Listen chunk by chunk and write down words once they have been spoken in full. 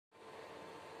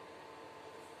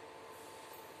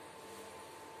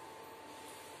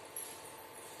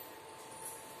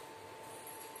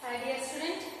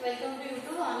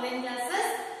online classes.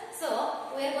 So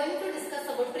we are going to discuss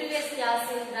about previous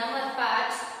class in grammar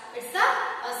part. It's a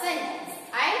sentence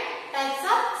and types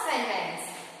of sentence.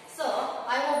 So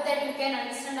I hope that you can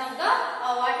understand of the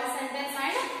what is sentence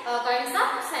and kinds of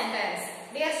sentence.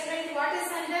 Dear student, what is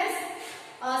sentence?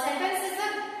 Sentence is a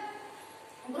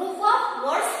group of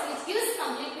words which gives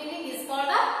complete meaning is called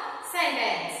a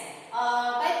sentence.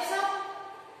 Types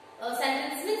of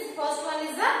sentence means first one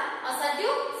is the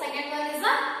assertive, second one is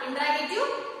the interrogative,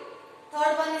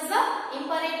 third one is the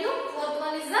imperative, fourth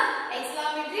one is the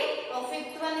exclamatory,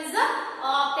 fifth one is the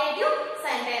optative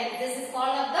sentence. This is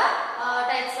called of the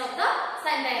types of the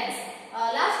sentence.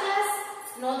 Last class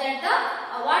know that the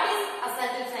what is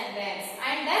assertive sentence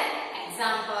and then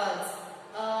examples.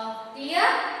 Clear?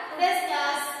 Today's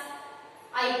class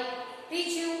I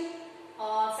teach you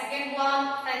second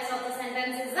one types of the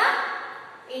sentence is the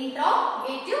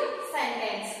interrogative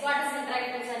sentence. What is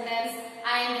interrogative sentence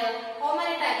and how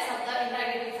many types of the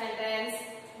interrogative sentence?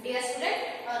 Dear student,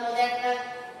 know that the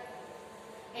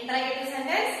interrogative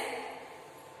sentence.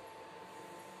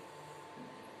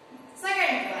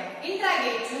 Second one,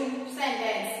 interrogative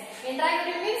sentence.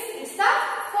 Interrogative means it's the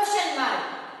question mark.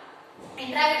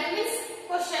 Interrogative means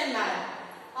question mark.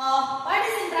 What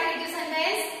is interrogative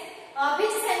sentence?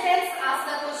 Which sentence asks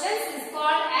the questions is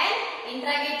called an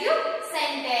interrogative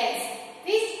sentence.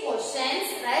 Which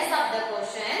questions rise up the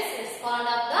questions is called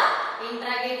of the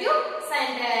interrogative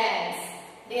sentence.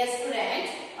 Dear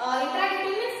student, interrogative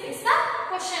means it's the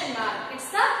question mark. It's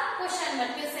the question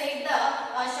mark. You say the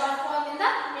short form in the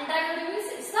interrogative means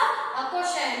it's the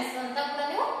questions.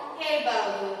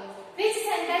 Which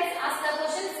sentence asks the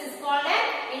questions is called an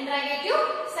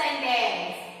interrogative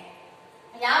sentence.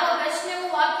 ಯಾವ ಪ್ರಶ್ನೆಯು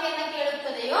ವಾಕ್ಯವನ್ನು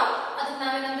ಕೇಳುತ್ತದೆಯೋ ಅದಕ್ಕೆ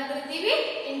ನಾವೇನಂತ ಕರೀತೀವಿ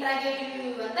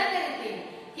interrogative ಅಂತ ಕರೀತೀವಿ.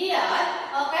 Here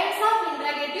kinds of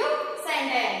interrogative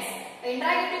sentence.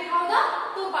 Interrogative have the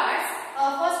two parts.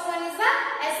 First one is the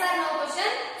yes or no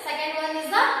question, second one is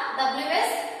the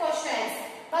WS questions.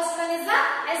 First one is the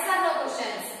yes or no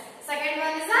questions, second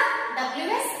one is the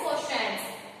WS questions.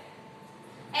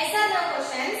 Yes or no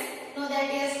questions, know that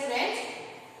dear student,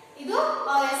 ಇದು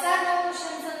yes or no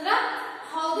questions ಅಂದ್ರ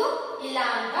ಹೌದು ಇಲ್ಲ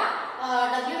ಅಂತ,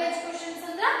 WH questions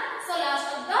ಅಂದ್ರ so last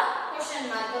of the question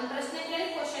mark. ಒಂದು ಪ್ರಶ್ನೆ ಕೇಳಿ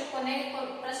question ಕೊನೆ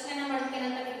ಪ್ರಶ್ನೆನ ಮಾಡೋಕೆ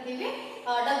ಏನಂತ ಕರೀತೀವಿ?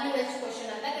 WH question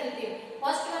ಅಂತ ಕರೀತೀವಿ.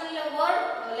 First one word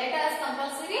letter is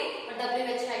compulsory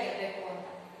WH ಆಗಿರಬೇಕು ಅಂತ.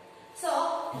 So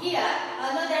here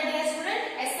know that dear student,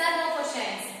 yes or no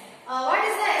questions. What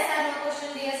is the yes or no question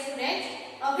dear student?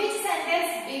 Which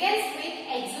sentence begins with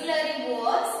auxiliary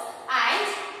words and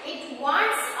it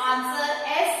wants answer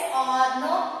yes or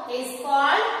no is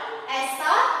called yes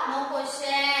or no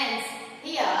questions.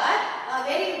 Here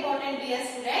very important dear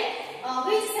student,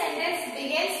 which sentence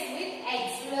begins with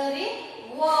auxiliary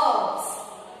verbs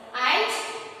and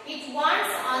it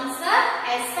wants answer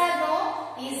yes or no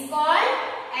is called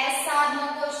yes or no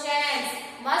questions.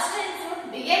 Must and should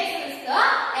begin with the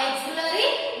auxiliary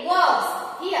verbs.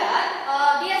 Here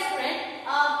dear student,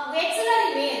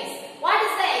 auxiliary means what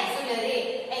is the auxiliary?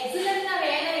 Auxiliary na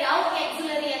venu yav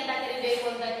auxiliary anta karibeku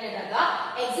anta kelidaga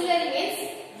auxiliary means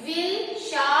will,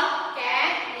 shall,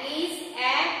 can, is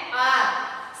and are.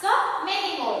 So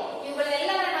many more.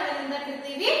 ಇವುಗಳೆಲ್ಲವನ್ನ ನಾವು ಏನಂತ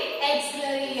ಕರಿತೀವಿ?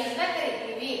 auxiliary ಅಂತ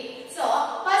ಕರಿತೀವಿ. So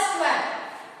first one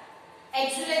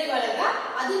auxiliary ಒಳಗ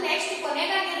ಅದು next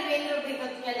ಕೊನೆಗಾಗಿರಬೇಕು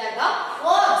ಅಂತ ಹೇಳಿದಾಗ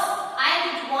words and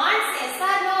it wants yes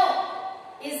or no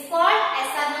is called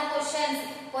yes or no questions.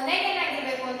 ಕೊನೆಗೆ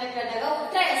ಏನಾಗಿರಬೇಕು ಅಂತ ಹೇಳಿದಾಗ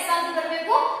ಉತ್ತರ yes ಆದ್ರೂ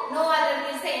ಬರಬೇಕು, no ಆದ್ರೂ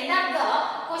it's the end of the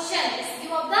question. It's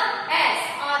give of the yes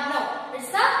or no.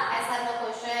 It's the yes or no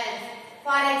question.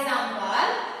 For example,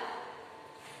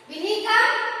 will he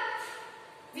come?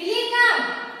 Will he come?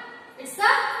 It's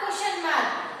the question mark.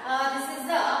 This is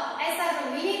the yes or no.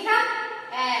 Will he come?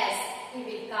 Yes, he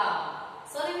will come.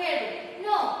 So you heard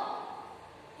no,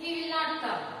 he will not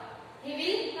come. He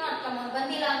will not come.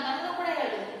 ಬಂದಿಲ್ಲ ಅಂತ ನಾವು ಕೂಡ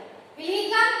ಹೇಳೋದು. Will he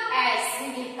come? Yes, he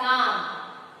will come.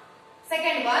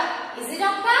 Second one, is he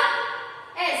doctor?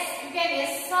 Yes, you can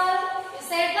yes or you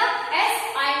said the yes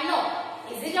and no.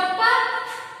 Is he doctor?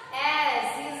 Yes,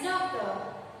 he is doctor.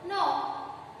 No,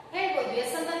 ಹೇಳ್ಬೋದು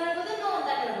yes ಅಂತ ಹೇಳ್ಬೋದು, no ಅಂತ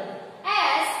ಹೇಳ್ಬೋದು.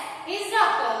 Yes, he is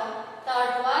doctor.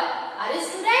 Third one, are you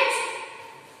students?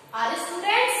 Are you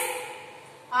students?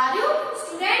 Are you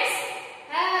students?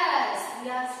 Yes, we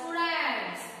are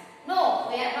students. No,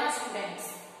 we are not students.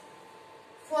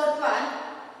 Fourth one,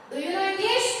 do you know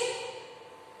English?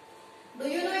 Do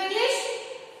you know English?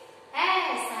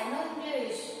 Yes, I know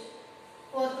English.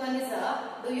 Fourth one is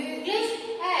do you English?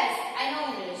 Yes, I know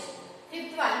English.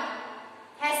 Fifth one,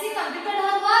 has he completed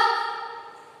her work?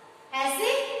 Has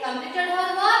he completed her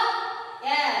work?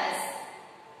 Yes,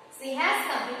 she has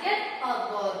completed her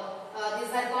work. This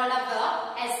These are called up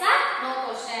the yes or no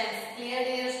questions. Clear,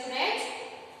 dear students?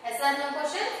 Yes or no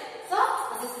questions? So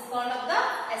this is called up the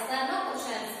yes or no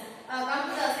questions. Come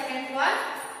to the second one.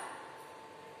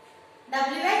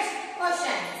 WH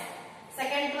questions.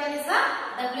 Second one is the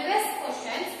WH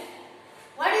questions.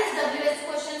 What is WH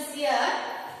questions here?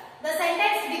 The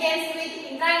sentence begins with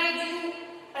interrogative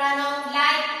pronoun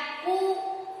like who,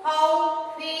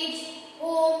 how, which,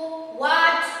 whom,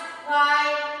 what,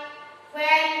 why,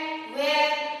 when,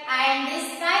 where, and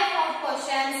this type of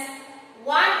questions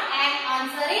want an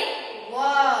answer in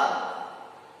verb.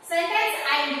 Sentence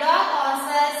and block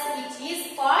answers, which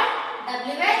is called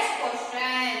WH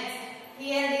questions.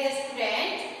 Here, dear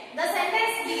student, the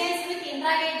sentence begins with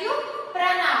interrogative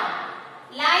pronoun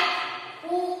like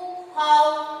who,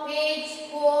 how,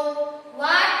 which, whom,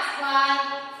 what, why,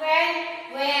 when,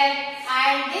 where,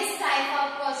 and this type of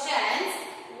questions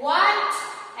want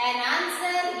an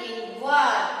answer in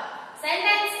word.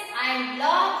 Sentence and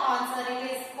block answer,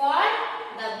 it is called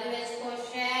WH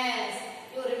questions.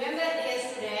 You remember, dear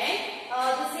student,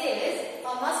 this is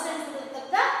a must and should of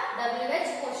the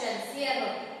WH questions. Here,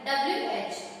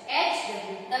 WH,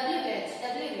 HW, WH,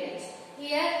 WH.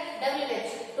 Here,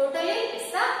 WH. Totally,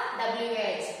 it's the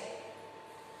WH.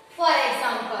 For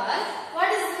example, what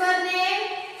is your name?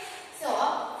 So,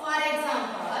 for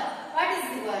example, what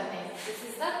is your name? This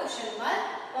is the question mark.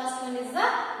 First one is the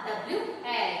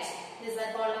WH. These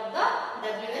are called of the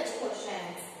WH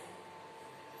questions.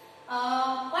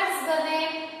 What is your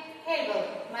name? Hello,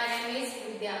 my name is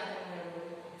Vidya.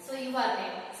 So, your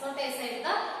name. So, take say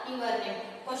the your name.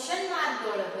 Question mark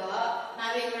dolaga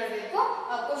nave ಏನು ಮಾಡಬೇಕು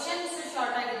questions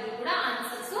short ಆಗಿದ್ರು ಕೂಡ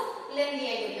answers lengthy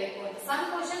ಆಗಿರಬೇಕು ಅಂತ. Some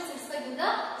questions it's give the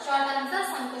short answer,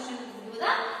 some questions give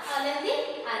the lengthy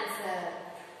answer.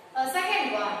 Second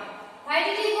one, why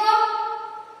did he go?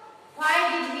 Why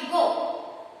did he go?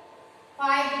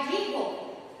 Why did he go?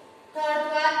 Third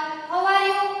one, how are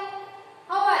you?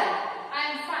 How are you? I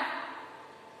am fine.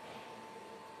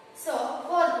 So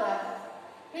fourth one,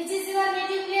 which is your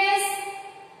native place?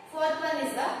 Fourth one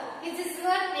is the which is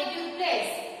your native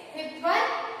place. Fifth one,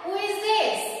 who is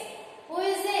this? Who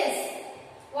is this?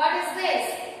 What is this?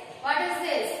 What is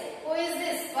this? Who is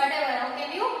this? Whatever. How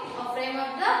can you frame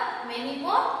up the many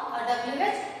more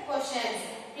WH questions?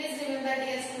 Please remember,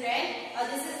 dear student,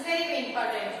 this is very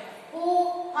important. Who,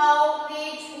 how,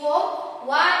 which, whom,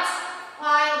 what,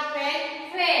 why, when,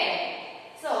 where.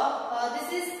 So this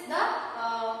is the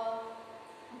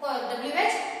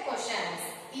WH questions.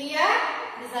 Clear?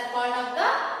 These are called of the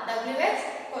WH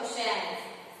questions.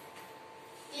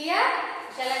 Clear?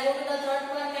 Shall I go to the third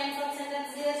one, kinds of sentence,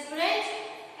 dear students?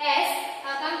 Yes.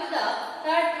 Come to the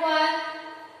third one.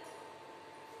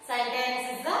 Sentence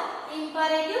is the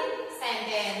imperative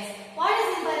sentence. What is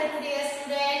imperative, dear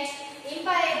students?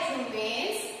 Imperative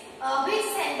means which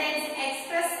sentence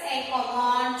express a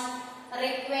command,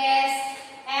 request,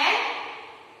 and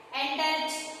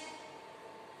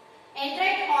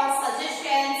intent or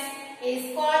suggestions is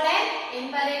called an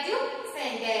imperative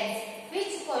sentence.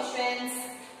 Which questions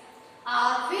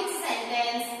or which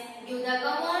sentence give the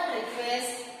command,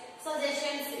 request,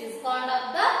 suggestions is called of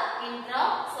the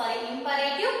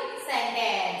imperative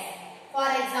sentence. For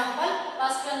example,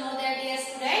 first one know that, dear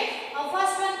student.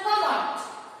 First one command.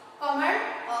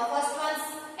 First one's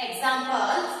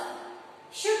examples.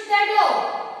 Shut the door.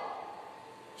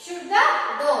 Shut the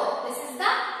door. This is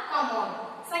the command.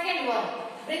 Second one,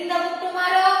 bring the book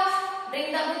tomorrow. Bring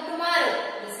the book tomorrow.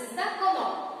 This is the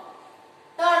command.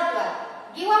 Third one,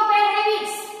 give up bad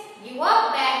habits. Give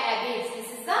up bad habits. This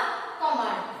is the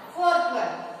command. Fourth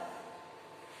one,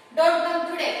 don't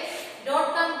come today.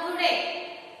 Don't come today.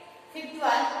 Fifth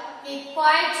one, keep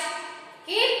quiet.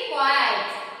 Keep quiet.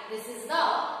 This is the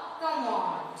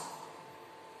command.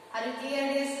 Are you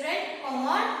clear, dear student?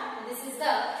 Command. This is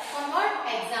the command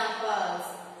examples.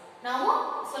 Now,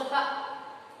 ಸ್ವಲ್ಪ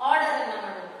order ಅನ್ನು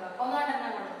ಮಾಡೋದು, command ಅನ್ನು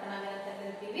ಮಾಡೋದು ನಾವೇನಂತ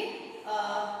ಕರಿತೀವಿ,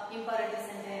 imperative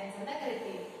sentence ಅಂತ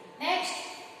ಕರಿತೀವಿ. Next,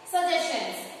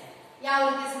 suggestions. ಯಾವ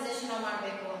ರೀತಿ ಸಜೆಷನ್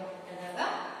ಮಾಡಬೇಕು ಅಂತ ಹೇಳಿದಾಗ,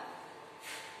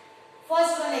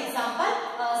 first one example,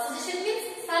 suggestion means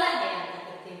ಸಲಹೆ ಅಂತ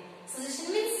ಕರಿತೀವಿ.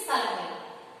 ಸಜೆಷನ್ ಮೀನ್ಸ್ ಸಲಹೆ.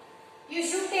 You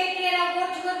should take care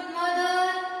about your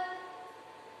mother.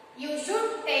 You should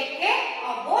take care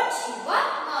about your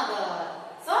mother.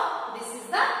 So this is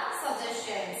the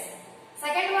suggestions.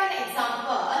 Second one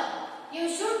example, you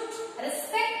should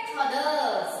respect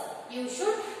others. You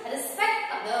should respect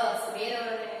others.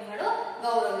 ಬೇರೆಯವರನ್ನು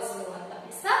ಗೌರವಿಸು ಅಂತ.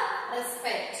 It's a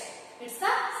respect. It's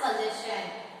a suggestion.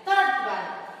 Third one,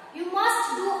 you must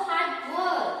do hard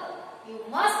work. You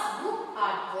must do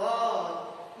hard work.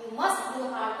 You must do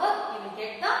hard work. You will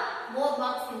get the more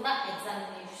marks in the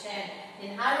examination.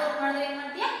 Then hard work ಮಾಡಿದ್ರೆ ಏನ್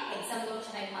ಮಾಡ್ತೀಯ exam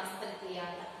ಚೆನ್ನಾಗಿ marks ಬರ್ತೀಯ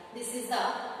ಅಂತ. This is the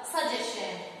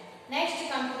suggestion. Next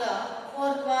come to the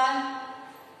fourth one.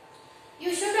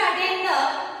 You should attend the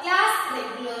class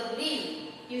regularly.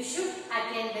 You should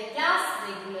attend the class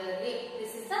regularly.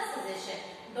 This is the suggestion.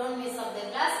 Don't miss out the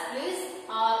class, please.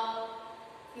 Or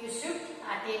you should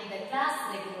attend the class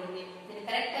regularly. ಇದನ್ನ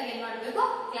correct ಆಗಿ ಏನು ಮಾಡಬೇಕು,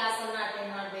 class ಅನ್ನು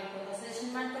attend ಮಾಡಬೇಕು ಅಂತ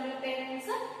suggestion ಮಾಡ್ತಾರಲ್ಲ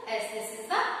parents. Yes, this is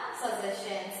the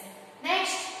suggestions.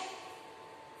 Next,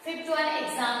 fifth one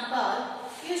example.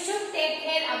 You should take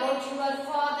care about your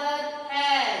father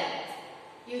health.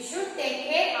 You should take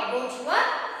care about your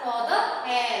father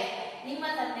health. ನಿಮ್ಮ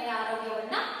ತಂದೆಯ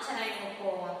ಆರೋಗ್ಯವನ್ನ ಚೆನ್ನಾಗಿ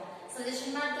ನೋಡ್ಕೋ ಅಂತ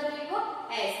ಸಜೆಷನ್ ಮಾಡ್ತಾರೆ ನೀವು.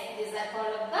 Yes, these are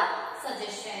all of the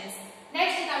suggestions.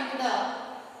 Next, come to the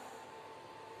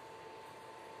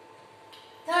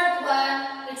third one.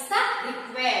 It's the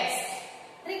request.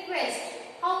 Request.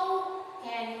 How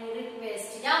can you request?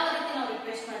 ಯಾವ ರೀತಿ ನಾವು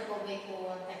ರಿಕ್ವೆಸ್ಟ್ ಮಾಡ್ಕೋಬೇಕು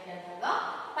ಅಂತ ಕೇಳಿದಾಗ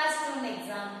ಫಸ್ಟ್ ಒಂದು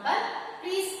example.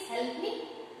 Please help me,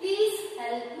 please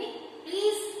help me,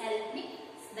 please help ಮಿ.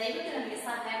 ದಯವಿಟ್ಟು ನಮಗೆ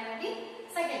ಸಹಾಯ ಮಾಡಿ.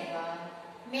 Second one,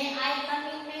 may I come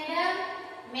in madam,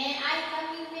 may I come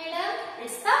in madam.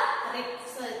 It's the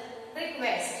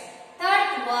request.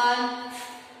 Third one,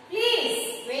 please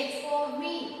wait for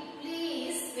me,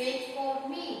 please wait for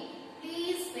me,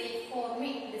 please wait for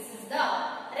me. This is the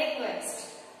request.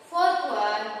 Fourth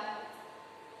one,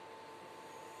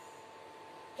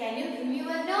 can you give me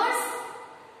your notes?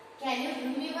 Can you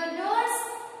give me your notes?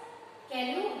 Can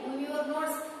you give me your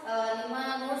notes? ನಿಮ್ಮ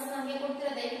notes ನನಗೆ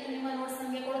ಕೊಡ್ತೀರಾ, ದಯವಿಟ್ಟು ನಿಮ್ಮ notes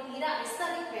ನನಗೆ ಕೊಡ್ತೀರಾ. It's the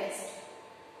request.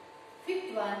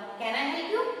 Fifth one, can I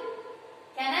help you,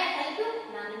 can I help you.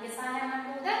 ನಾನು ನಿಮಗೆ ಸಹಾಯ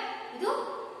ಮಾಡಬಹುದಾ. ಇದು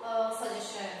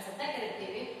ಸಜೆಷನ್ಸ್ ಅಂತ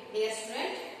ಕರಿತೀವಿ. Dear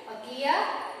student, clear.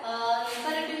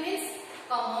 Imperative means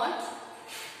command,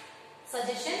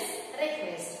 suggestions,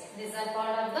 request. These are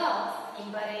part of the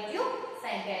imperative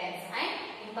sentence and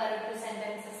imperative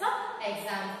sentences of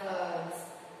examples.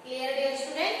 Clear, dear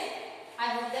student? I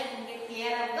hope that you get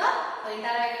clear of the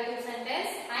interrogative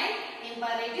sentence and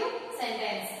imperative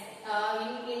sentence. In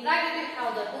interrogative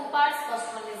have the two parts. First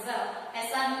one is the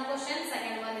SR question,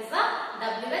 second one is the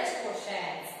WH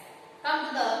questions. Come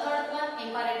to the third one,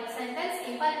 imperative sentence.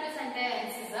 Imperative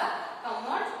sentence is a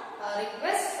command,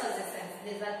 request, suggestions.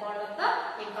 These are part of the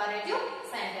imperative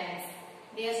sentence.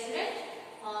 Dear student,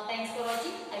 thanks for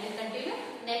watching. I will continue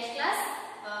next class.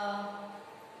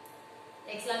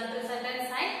 Exclamatory sentence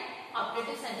and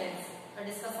operative sentence. We'll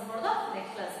discuss about the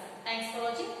next class. Thanks for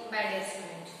watching. Bye, dear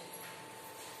student.